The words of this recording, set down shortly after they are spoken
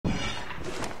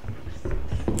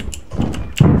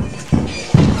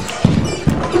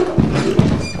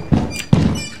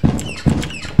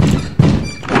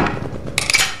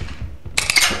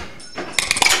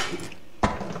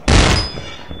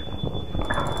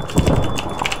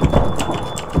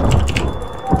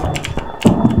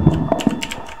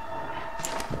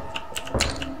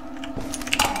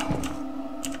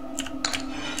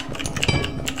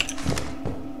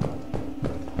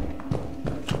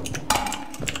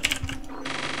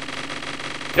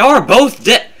Y'all are both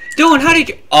dead. Dylan, how did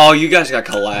you... Oh, you guys got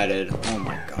collided. Oh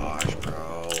my gosh,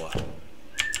 bro.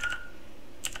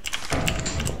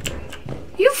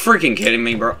 You freaking kidding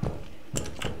me, bro?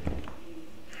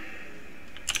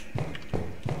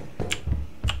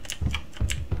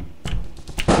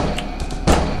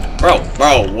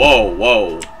 Bro,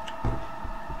 whoa.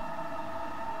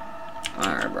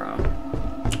 Alright, bro.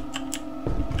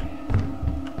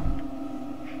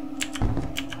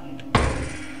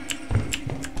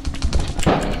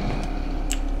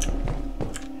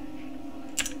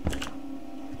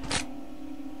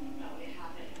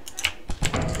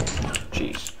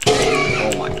 Jeez.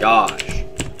 Oh my gosh.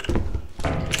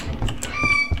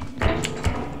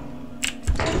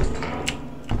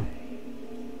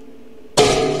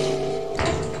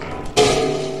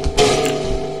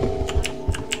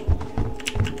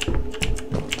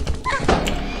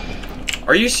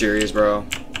 Are you serious, bro?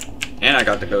 And I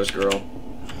got the ghost girl.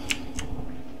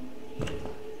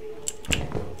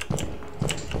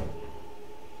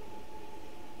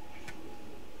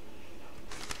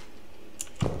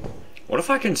 What if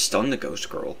I can stun the ghost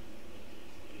girl?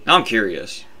 Now I'm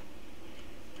curious.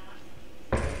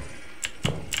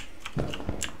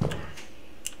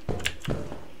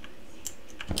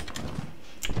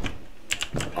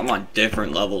 I'm on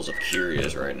different levels of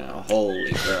curious right now.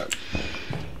 Holy crap.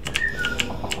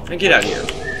 Get out of here.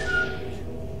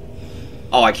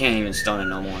 Oh, I can't even stun it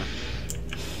no more.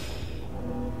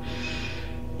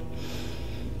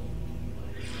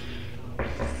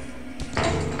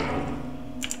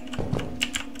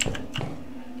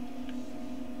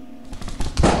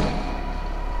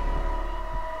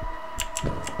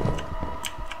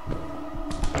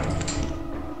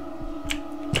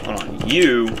 Hold on,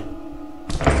 you.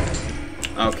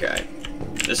 Okay.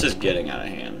 This is getting out of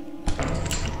hand.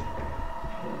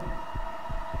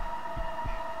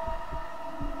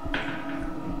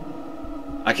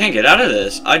 I can't get out of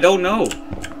this. I don't know.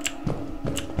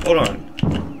 Hold on.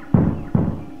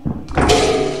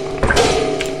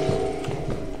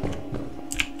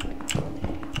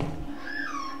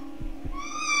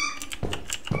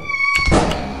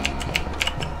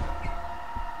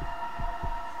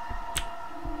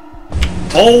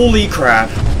 Holy crap.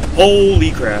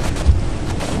 Holy crap.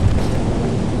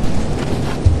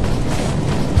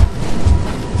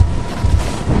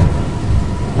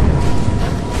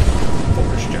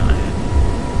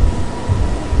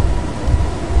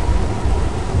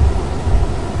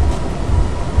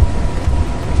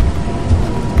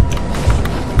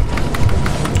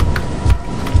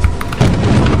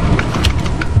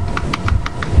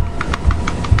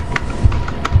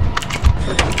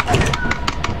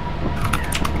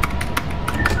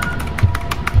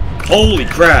 Holy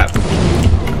crap!